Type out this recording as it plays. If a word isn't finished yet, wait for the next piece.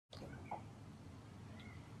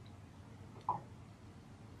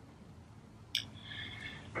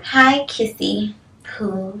Hi, Kissy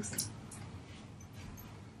Poos.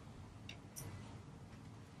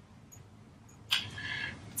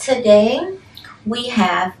 Today we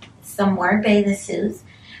have some more bathing suits.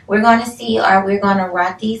 We're going to see, are we going to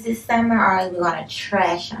rock these this summer, or are we going to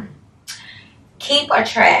trash them? Keep or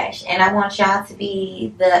trash. And I want y'all to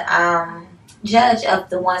be the judge of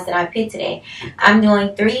the ones that I picked today. I'm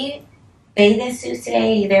doing 3 bathing suits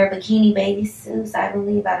today. They're bikini bathing suits, I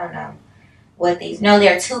believe. I don't know what these. No,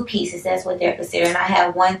 they're 2 pieces. That's what they're considered. I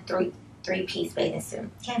have one three-piece bathing suit.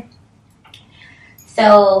 Okay.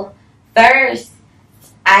 So first,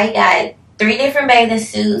 I got 3 different bathing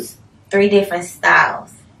suits, 3 different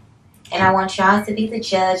styles, and I want y'all to be the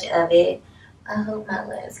judge of it. I hope my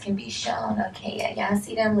legs can be shown. Okay, yeah, y'all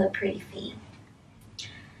see them little pretty feet.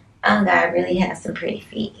 Oh God, I really have some pretty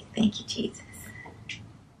feet. Thank you, Jesus.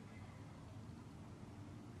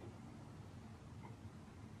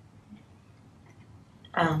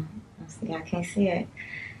 Oh, see, I can't see it.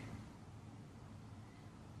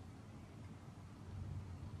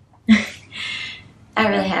 I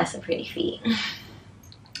really have some pretty feet.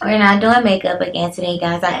 We're not doing makeup again today,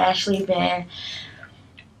 guys. I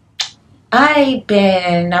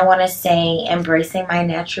want to say, embracing my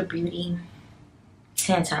natural beauty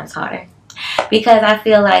 10 times harder. Because I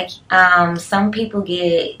feel like some people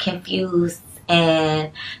get confused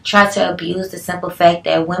and try to abuse the simple fact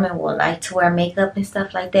that women will like to wear makeup and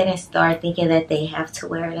stuff like that, and start thinking that they have to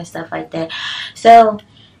wear it and stuff like that. So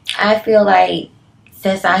I feel like,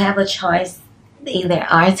 since I have a choice either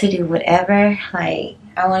or to do whatever, like,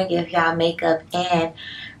 I want to give y'all makeup and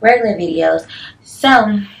regular videos.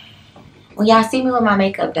 So when y'all see me with my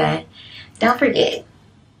makeup done, don't forget,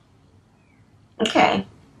 okay,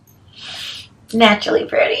 naturally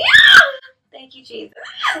pretty. Thank you, Jesus.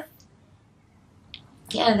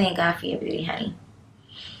 Yeah, thank God for your beauty, honey.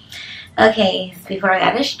 Okay, before I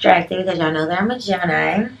got distracted, because y'all know that I'm a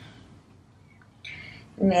Gemini,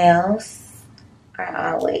 nails are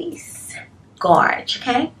always gorge,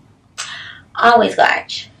 okay? Always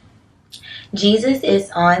gorge. Jesus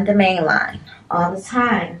is on the main line all the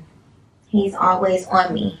time. He's always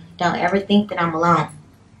on me. Don't ever think that I'm alone.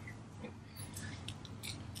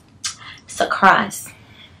 It's a cross.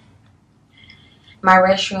 My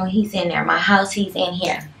restroom, he's in there. My house, he's in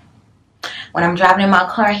here. When I'm driving in my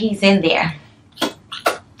car, he's in there.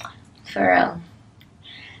 For real.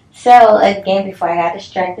 So, again, before I got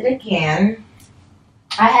distracted again,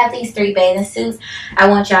 I have these 3 bathing suits. I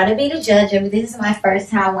want y'all to be the judge of it. This is my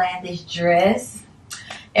first time wearing this dress.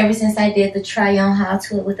 Ever since I did the try on how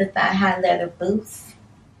to it with the thigh-high leather boots.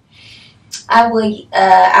 I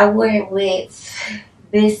wear it with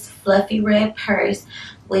this fluffy red purse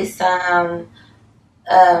with some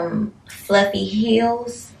fluffy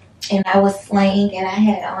heels, and I was slaying, and I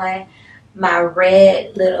had on my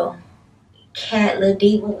red little cat little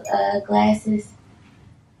diva glasses.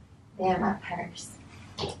 They're my purse.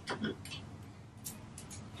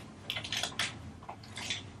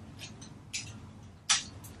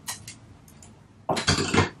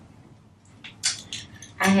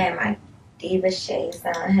 I had my diva shades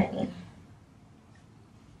on, honey.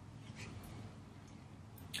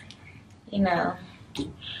 You know,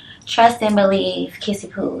 trust and believe, Kissy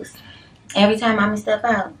Poos. Every time I step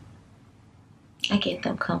out, I get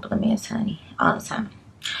them compliments, honey, all the time.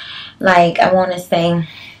 Like, I want to say,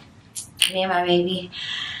 me and my baby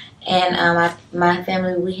and my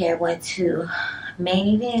family, we had went to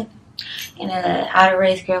main event, and an outer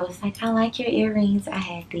race girl was like, "I like your earrings. I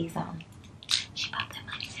had these on." She bought them.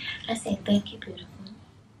 I said, "Thank you, beautiful."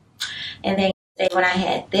 And then when I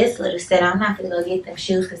had this little set, I'm not gonna go get them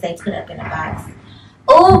shoes because they put up in a box.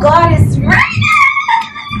 Oh, God, it's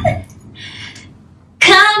raining.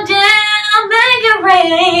 Come down, make it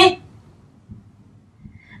rain.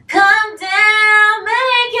 Come down,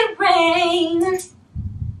 make it rain.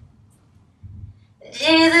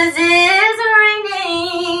 Jesus is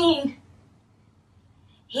raining.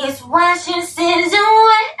 He's washing sins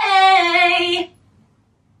away.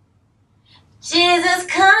 Jesus,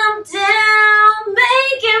 come down,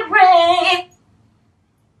 make it rain.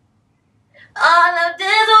 All of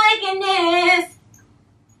this wickedness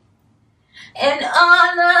and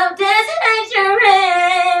all of this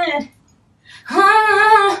hatred.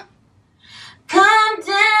 Come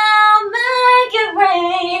down, make it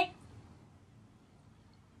rain.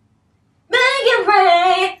 Make it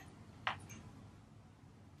rain.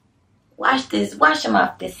 Wash them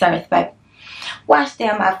off this earth, baby. Wash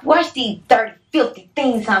them off. Wash these dirty, filthy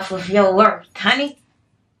things off of your earth, honey.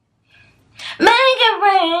 Make it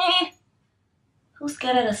rain. Who's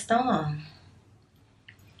scared of the storm?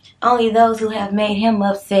 Only those who have made him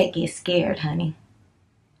upset get scared, honey.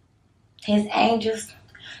 His angels,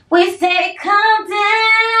 we say, come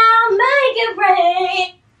down, make it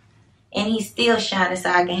rain. And he's still shining so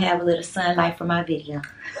I can have a little sunlight for my video.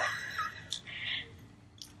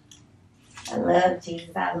 I love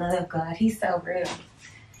Jesus. I love God. He's so real.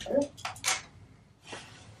 Ooh.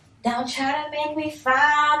 Don't try to make me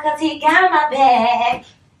fall, cause he got my back.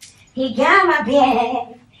 He got my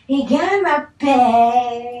back. He got my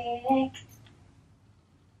back.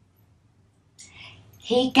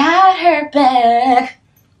 He got her back.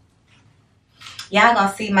 Y'all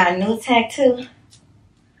gonna see my new tattoo.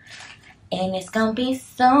 And it's gonna be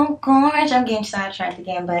so gorgeous. I'm getting sidetracked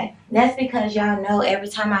again, but that's because y'all know every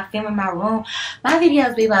time I film in my room, my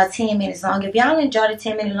videos be about 10 minutes long. If y'all enjoy the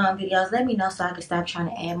 10-minute long videos, let me know so I can stop trying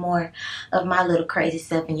to add more of my little crazy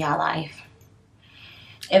stuff in y'all life.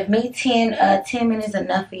 If me 10 minutes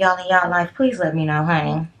enough for y'all in y'all life, please let me know,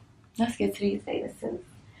 honey. Let's get to these data suits.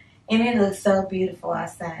 And it looks so beautiful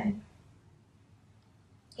outside.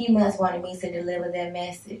 He must wanted me to deliver that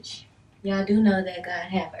message. Y'all do know that God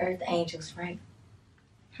have earth angels, right?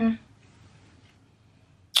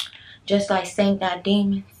 Just like Satan got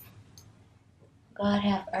demons, God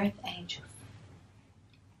have earth angels.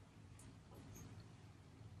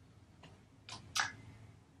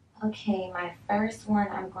 Okay, my first one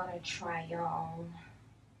I'm going to try on.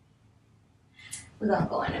 We're going to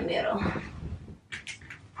go in the middle.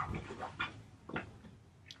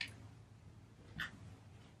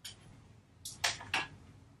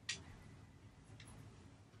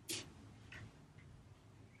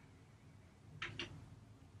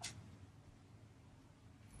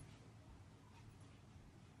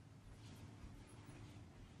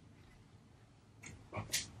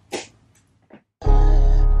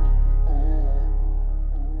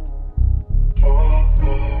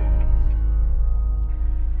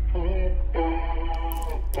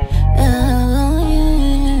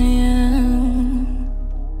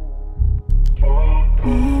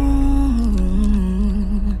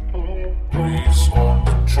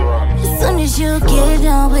 You get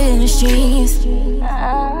down with the streets. You're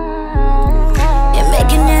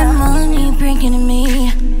making that money, bringing to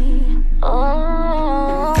me.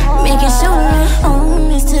 Making sure my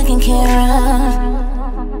home is taken care of.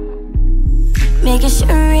 Making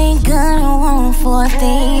sure ain't gonna want for a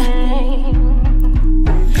thing.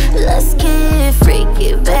 Let's get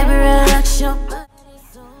freaky, baby, relax your body.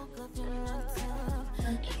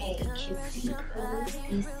 Okay, cutesy pose.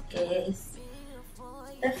 This is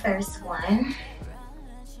the first one,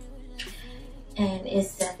 and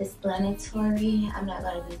it's self-explanatory. I'm not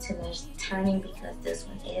going to do too much turning because this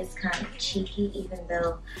one is kind of cheeky, even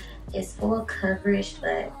though it's full coverage,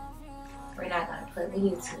 but we're not going to put the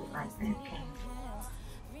YouTube like that, okay?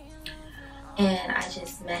 And I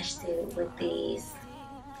just meshed it with these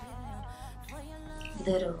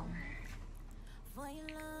little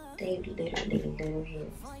heads,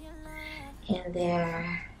 and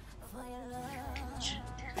they're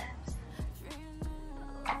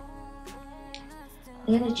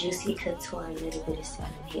little juicy couture, a little bit of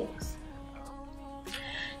satin heels.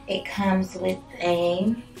 It comes with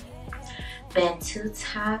a bantu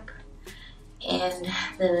top and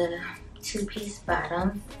the two-piece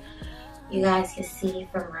bottom. You guys can see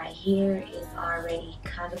from right here, it's already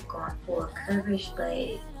kind of gone full coverage, but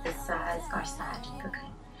the sides are sagging, okay?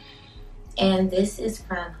 And this is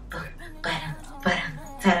from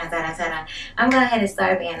I'm going ahead and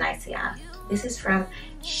start being nice to y'all. This is from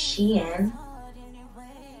Shein.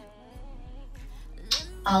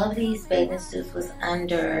 All of these bathing suits was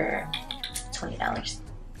under $20.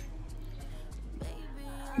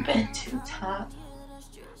 Bantu top.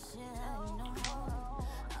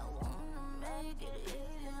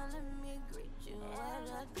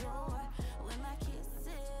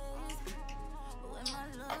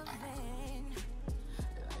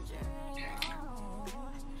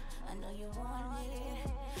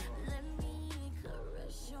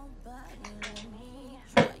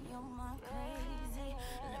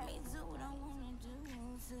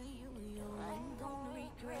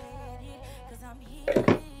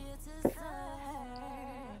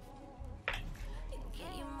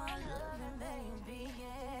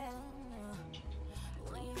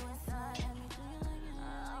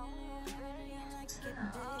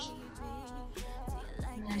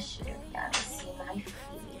 I'm not sure if y'all can see my feet.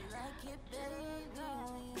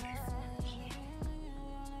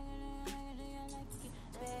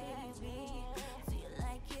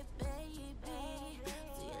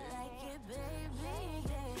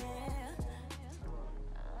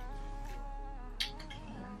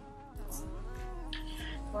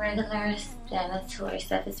 Regular,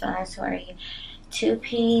 self-explanatory.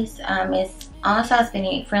 two-piece. It's on size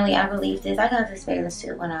friendly. I believe this. I got this bathing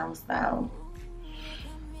suit when I was about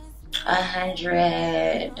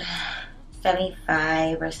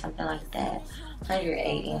 175 or something like that.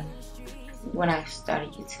 180 when I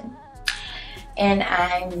started YouTube. And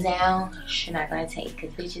I'm now not gonna take,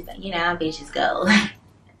 because bitches, you know how bitches go.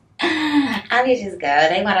 How bitches go.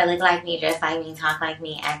 They wanna look like me, dress like me, talk like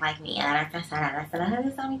me, act like me. That's only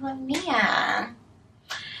for me.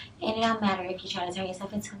 And it don't matter if you try to turn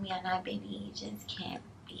yourself into me or not, baby. You just can't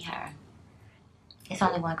be her. It's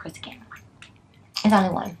only one Chris Cameron. It's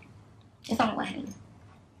only one. It's only one, honey.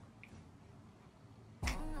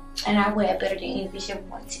 And I wear it better than any bitch ever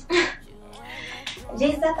want to.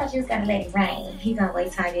 Jesus, I thought you was gonna let it rain. He gonna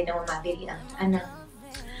wait till I get done with my video. I know.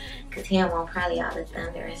 Cause he don't want probably all the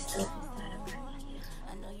thunder and stuff inside of my video.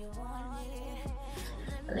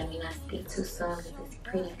 But let me not speak too soon because it's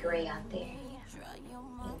pretty gray out there.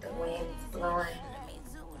 And the wind is blowing.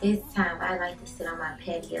 This time I like to sit on my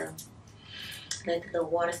patio. Let the little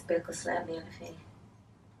water sprinkle slap me in the face.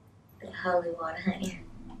 The holy water, honey.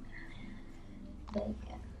 But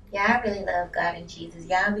yeah. Y'all, I really love God and Jesus.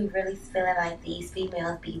 Y'all be really feeling like these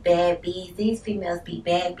females be bad bees. These females be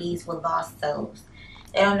bad bees with lost souls.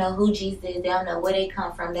 They don't know who Jesus is. They don't know where they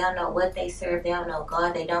come from. They don't know what they serve. They don't know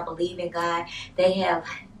God. They don't believe in God. They have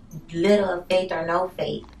little faith or no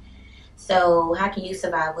faith. So how can you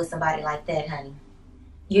survive with somebody like that, honey?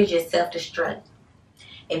 You're just self-destruct.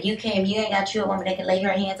 If you ain't got you a woman that can lay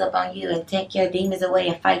her hands up on you and take your demons away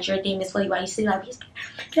and fight your demons for you while you sleep, like,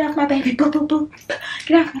 get off my baby, boo, boo, boo,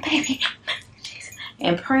 get off my baby.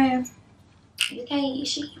 And praying, you can't,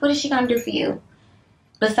 what is she gonna do for you?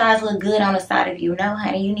 Besides look good on the side of you? No,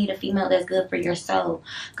 honey, you need a female that's good for your soul,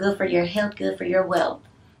 good for your health, good for your wealth.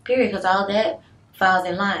 Period, because all that falls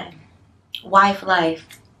in line. Wife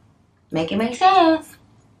life. Make it make sense.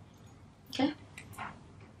 Okay?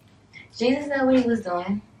 Jesus knew what he was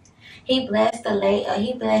doing. He blessed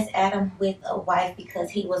Adam with a wife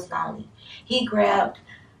because he was lonely. He grabbed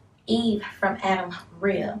Eve from Adam's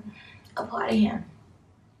rib, a part of him,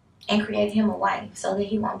 and created him a wife so that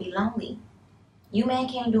he won't be lonely. You men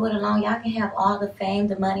can't do it alone. Y'all can have all the fame,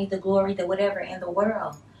 the money, the glory, the whatever in the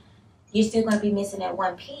world. You're still going to be missing that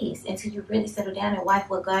one piece until you really settle down and wife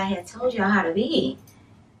what God had told y'all how to be.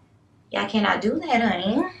 Y'all cannot do that,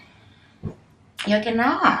 honey. You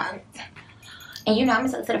cannot. And you know, I'm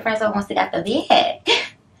going to the friends that wants to got the vid.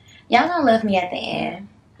 Y'all gonna love me at the end.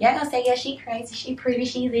 Y'all gonna say, yeah, she crazy, she pretty,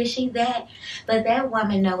 she this, she that. But that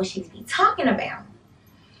woman know what she's be talking about.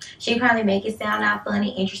 She probably make it sound not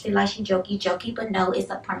funny, interesting, like she jokey, but no, it's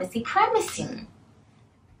a premising.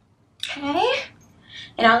 Okay?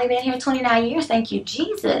 And I only been here 29 years, thank you,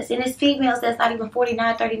 Jesus. And it's females that's not even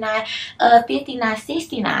 49, 39, 59,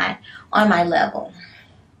 69 on my level.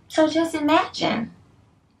 So just imagine.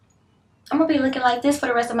 I'm going to be looking like this for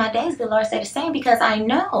the rest of my days. The Lord said the same because I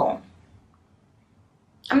know.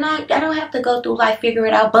 I don't have to go through life, figure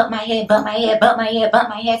it out, bump my head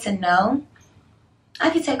to know. I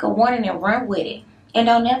can take a warning and run with it. And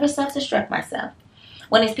don't never self-destruct myself.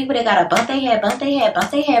 When it's people that got to bump their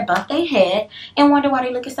head, and wonder why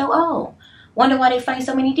they looking so old. Wonder why they fight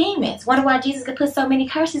so many demons. Wonder why Jesus could put so many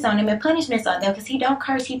curses on them and punishments on them. Because he don't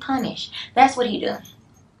curse, he punish. That's what he do.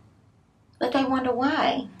 But they wonder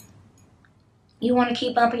why. You want to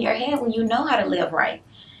keep bumping your head when you know how to live right.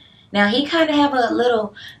 Now, he kind of have a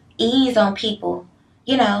little ease on people,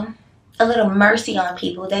 you know, a little mercy on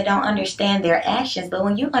people that don't understand their actions. But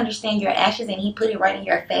when you understand your actions and he put it right in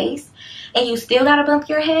your face and you still got to bump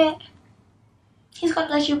your head, he's going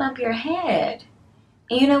to let you bump your head.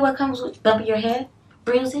 And you know what comes with bumping your head?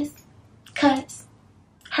 Bruises, cuts,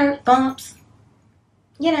 hurt, bumps.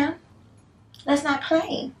 You know, let's not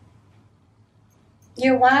play.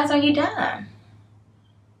 You're wise or you dumb.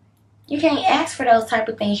 You can't ask for those type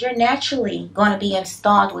of things. You're naturally going to be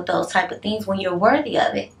installed with those type of things when you're worthy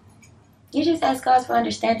of it. You just ask God for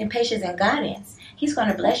understanding, patience, and guidance. He's going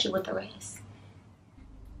to bless you with the rest.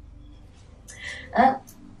 Okay,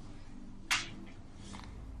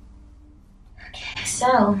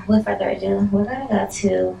 so with further ado, we're going to go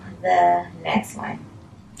to the next one.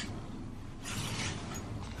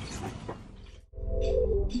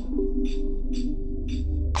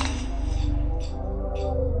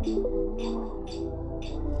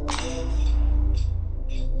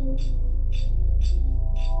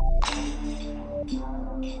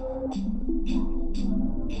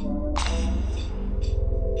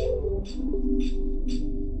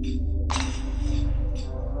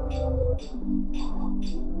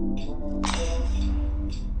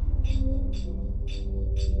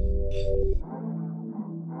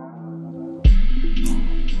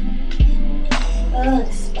 Oh,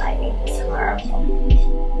 this lighting is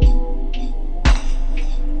horrible.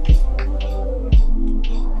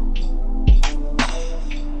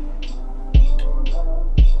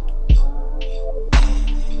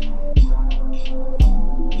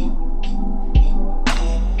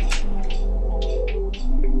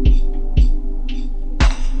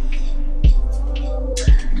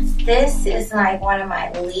 This is like one of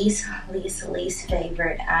my least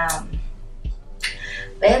favorite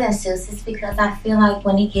bathing suits. It's because I feel like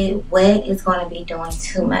when it get wet, it's going to be doing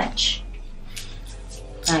too much.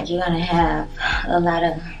 Like you're going to have a lot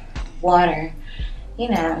of water, you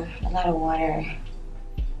know, a lot of water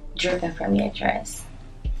dripping from your dress.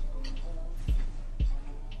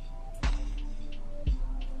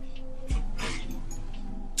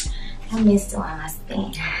 I miss doing my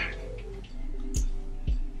thing.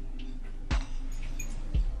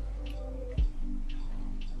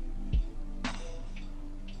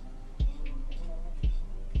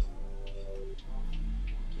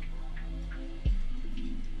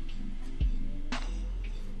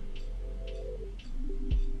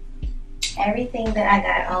 Everything that I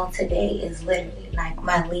got on today is literally like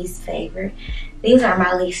my least favorite. These are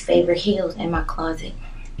my least favorite heels in my closet.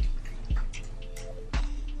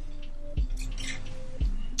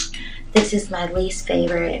 This is my least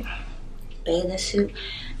favorite bathing suit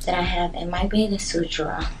that I have in my bathing suit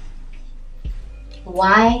drawer.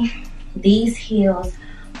 Why? These heels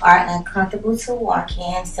are uncomfortable to walk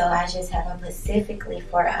in, so I just have them specifically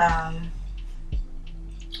for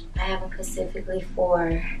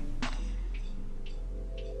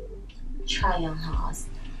try-on hauls.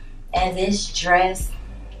 And this dress,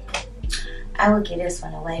 I would give this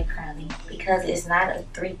one away probably because it's not a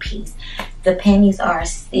three-piece. The panties are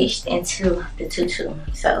stitched into the tutu,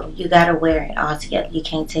 so you gotta wear it all together. You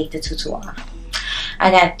can't take the tutu off.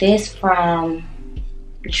 I got this from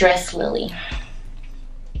Dress Lily,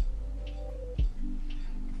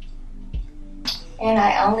 and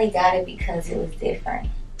I only got it because it was different.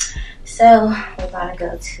 So we're gonna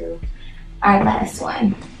go to our last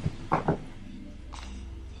one.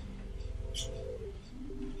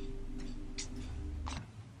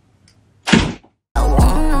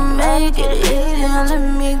 Make it easy, let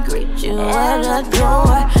me greet you at the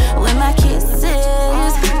door with my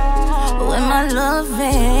kisses, with my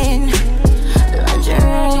loving,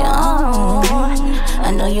 lingerie on.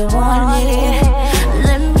 I know you want it.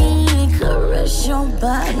 Let me caress your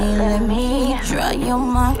body, let me drive your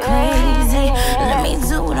mind crazy. Let me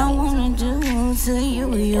do what I wanna do to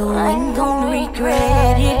you. You ain't gonna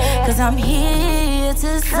regret it, cause I'm here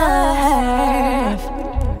to serve.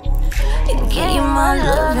 Give you my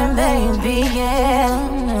loving, baby, yeah.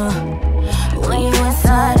 When you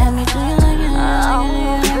inside of me, do you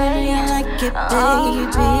like it? Do you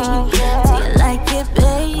like it,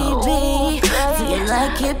 baby? Do you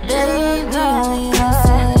like it, baby? Do you like it, baby? When you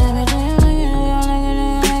inside of me, do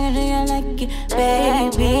you like it,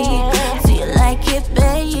 baby? Do you like it,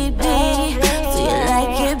 baby? Do you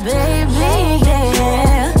like it, baby? Yeah.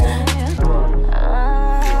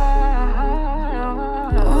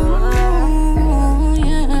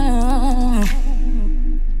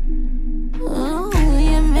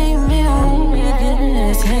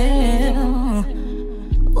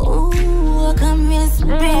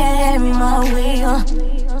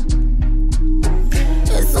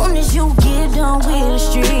 As soon as you get done with the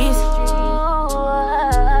streets,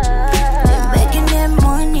 you're making that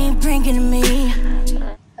money, bringing to me.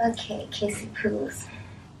 Okay, Kissy Poo's.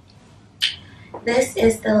 This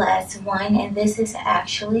is the last one, and this is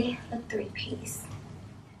actually a three-piece.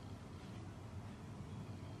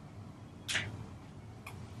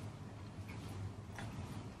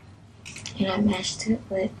 And I matched it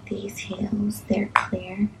with these heels. They're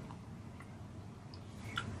clear.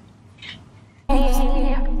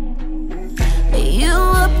 You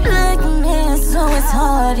a black man, so it's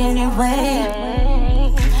hard anyway.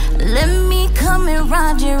 Let me come and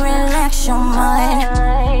ride you, relax your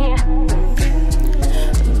mind.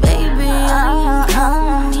 Baby,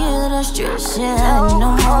 I'm here to stress you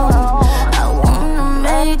no more. I wanna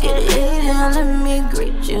make it easy, let me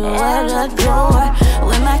greet you at the door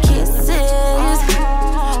with my kisses,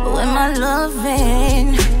 with my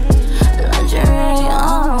loving, lingerie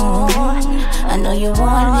on. I know you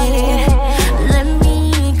want it. Let me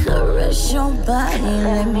caress your body,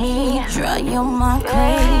 let me drive your mind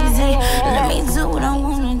crazy. Let me do what I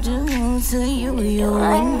wanna do to you. You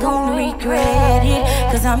ain't gonna regret it,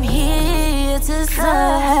 cause I'm here to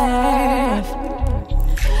serve.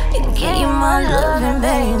 Give you my loving,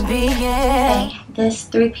 baby, yeah. Okay, this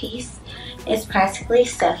three-piece is practically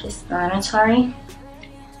self-explanatory.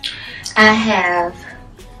 I have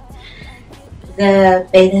the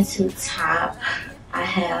bathing suit top. I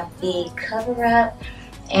have the cover up,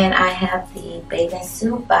 and I have the bathing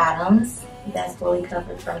suit bottoms that's fully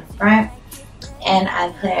covered from the front. And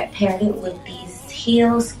I paired it with these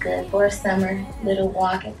heels, good for a summer little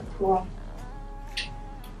walk at the pool.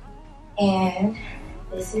 And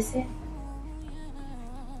this is it.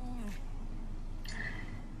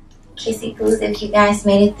 Kissy Poo's, if you guys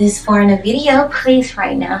made it this far in the video, please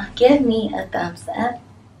right now give me a thumbs up.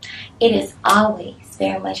 It is always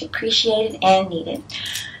very much appreciated and needed.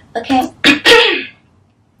 Okay.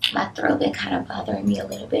 My throat been kind of bothering me a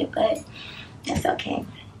little bit, but that's okay.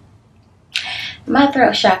 My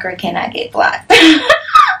throat chakra cannot get blocked.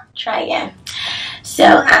 Try again.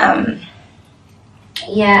 So,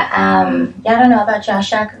 yeah, y'all don't know about y'all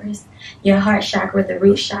chakras. Your heart chakra, the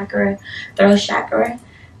root chakra, throat chakra.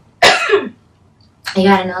 You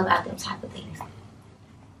gotta know about them type of things.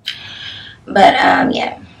 But,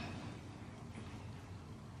 yeah.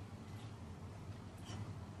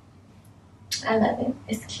 I love it.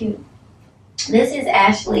 It's cute. This is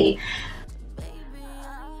actually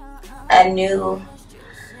a new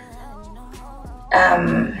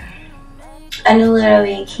little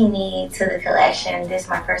bikini to the collection. This is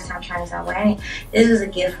my first time trying this on wearing it. This was a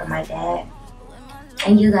gift from my dad,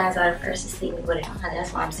 and you guys are the first to see me with it on.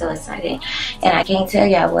 That's why I'm so excited, and I can't tell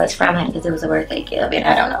y'all where it's from because it was a birthday gift, and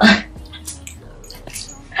I don't know.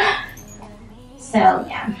 So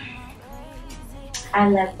yeah, I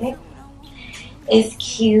love it. It's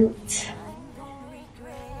cute.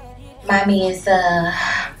 Mommy is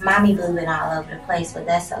mommy boobing all over the place, but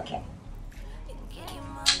that's okay.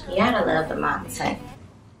 You gotta love the moms, honey.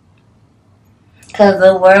 Cause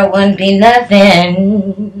the world wouldn't be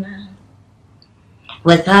nothing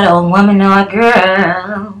without a woman or a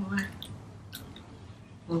girl.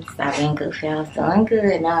 Stop being goofy. I was doing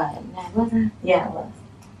good. No, that wasn't. Yeah, it was.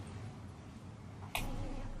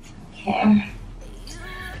 Okay.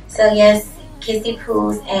 So yes, Kissy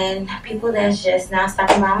Poo's and people that's just now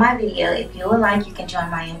stopping by my video, if you would like, you can join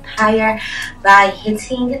my empire by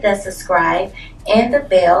hitting the subscribe and the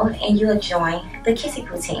bell, and you will join the Kissy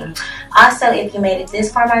Poo team. Also, if you made it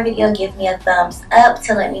this far in my video, give me a thumbs up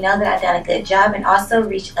to let me know that I've done a good job, and also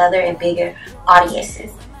reach other and bigger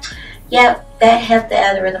audiences. Yep, that helped the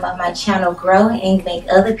algorithm of my channel grow and make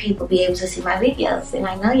other people be able to see my videos. And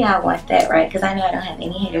I know y'all want that, right? Because I know I don't have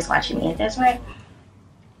any haters watching me, if that's right.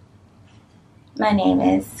 My name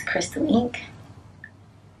is Crystal Ink.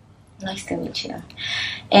 Nice to meet you.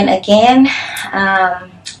 And again,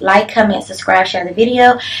 like, comment, subscribe, share the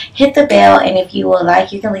video, hit the bell, and if you would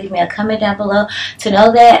like, you can leave me a comment down below to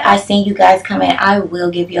know that I seen you guys comment. I will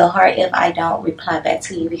give you a heart if I don't reply back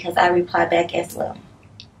to you, because I reply back as well.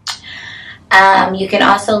 You can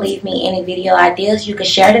also leave me any video ideas. You can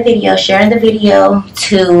share the video, sharing the video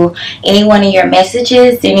to anyone in your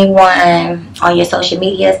messages, anyone on your social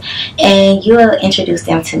medias, and you will introduce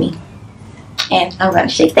them to me. And I'm going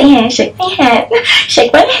to shake their hand, shake their hand,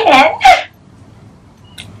 shake my hand.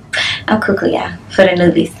 I'm cuckoo, y'all, for the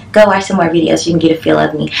newbies. Go watch some more videos. You can get a feel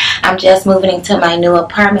of me. I'm just moving into my new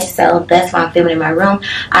apartment, so that's why I'm filming in my room.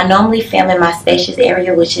 I normally film in my spacious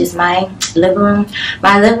area, which is my living room.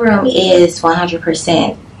 My living room is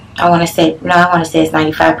 100%. I want to say it's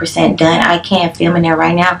 95% done. I can't film in there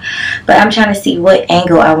right now, but I'm trying to see what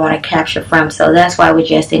angle I want to capture from. So that's why we're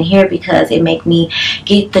just in here, because it makes me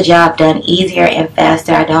get the job done easier and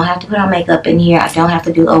faster. I don't have to put on makeup in here. I don't have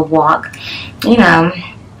to do a walk. You know,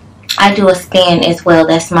 I do a spin as well.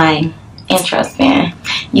 That's my intro spin.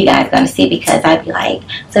 You guys gonna see, because I be like,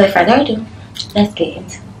 so without further ado, let's get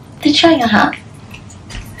into the trailer, huh?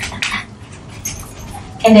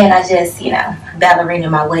 And then I just, you know, ballerina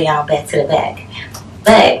my way on back to the back.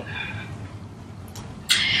 But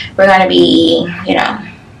we're gonna be, you know,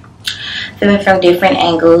 filming from different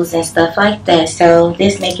angles and stuff like that. So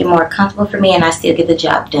this make it more comfortable for me, and I still get the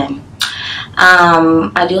job done.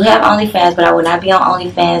 I do have OnlyFans, but I will not be on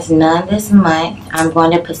OnlyFans none this month. I'm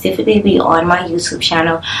going to specifically be on my YouTube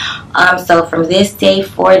channel. So from this day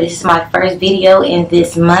forward, this is my first video in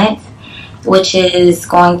this month, which is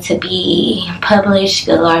going to be published,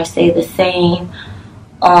 good Lord say the same,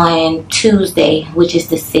 on Tuesday, which is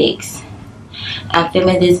the 6th. I'm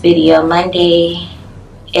filming this video Monday,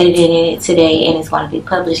 editing it today, and it's going to be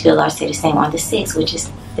published, good Lord say the same, on the 6th, which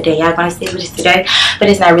is the day y'all going to see, which is today, but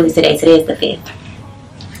it's not really today. Today is the 5th.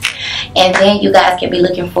 And then you guys can be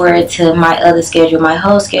looking forward to my other schedule. My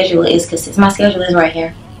whole schedule is, because my schedule is right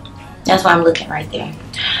here. That's why I'm looking right there.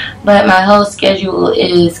 But my whole schedule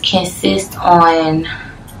is consists on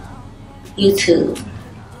YouTube.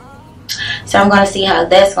 So I'm going to see how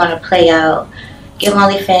that's going to play out. give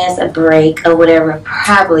OnlyFans a break or whatever.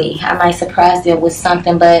 Probably I might surprise them with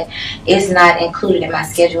something, but it's not included in my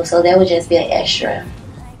schedule, so that would just be an extra.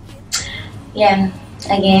 Yeah,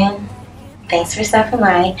 again, thanks for stopping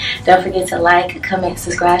by. Don't forget to like, comment,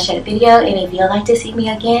 subscribe, share the video, and if you'd like to see me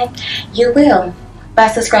again, you will by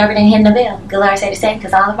subscribing and hitting the bell. Galar say the same,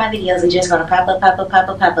 because all of my videos are just gonna pop up,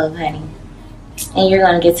 honey. And you're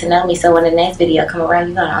gonna get to know me, so when the next video come around,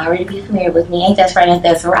 you're gonna already be familiar with me. Ain't that right? Ain't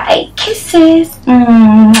that right? Kisses.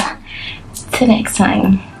 Till next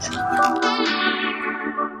time.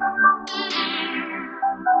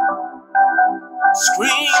 Scream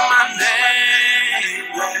my name.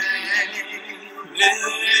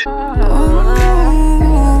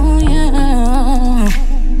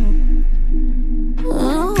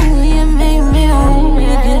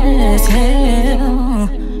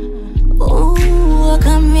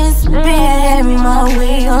 Spin my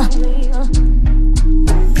wheel.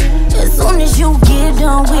 As soon as you get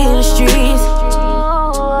done with the streets,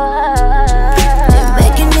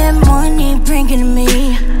 making that money, bringing me,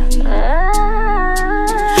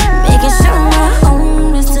 making sure my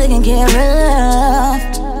home is taken care of,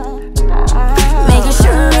 making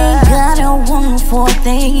sure they got a one for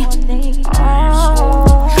thing.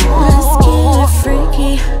 Let's get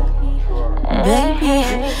freaky, baby.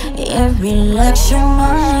 Every lecture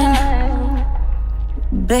mine,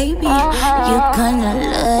 baby, you're gonna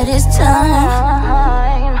love this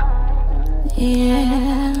time.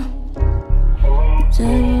 Yeah.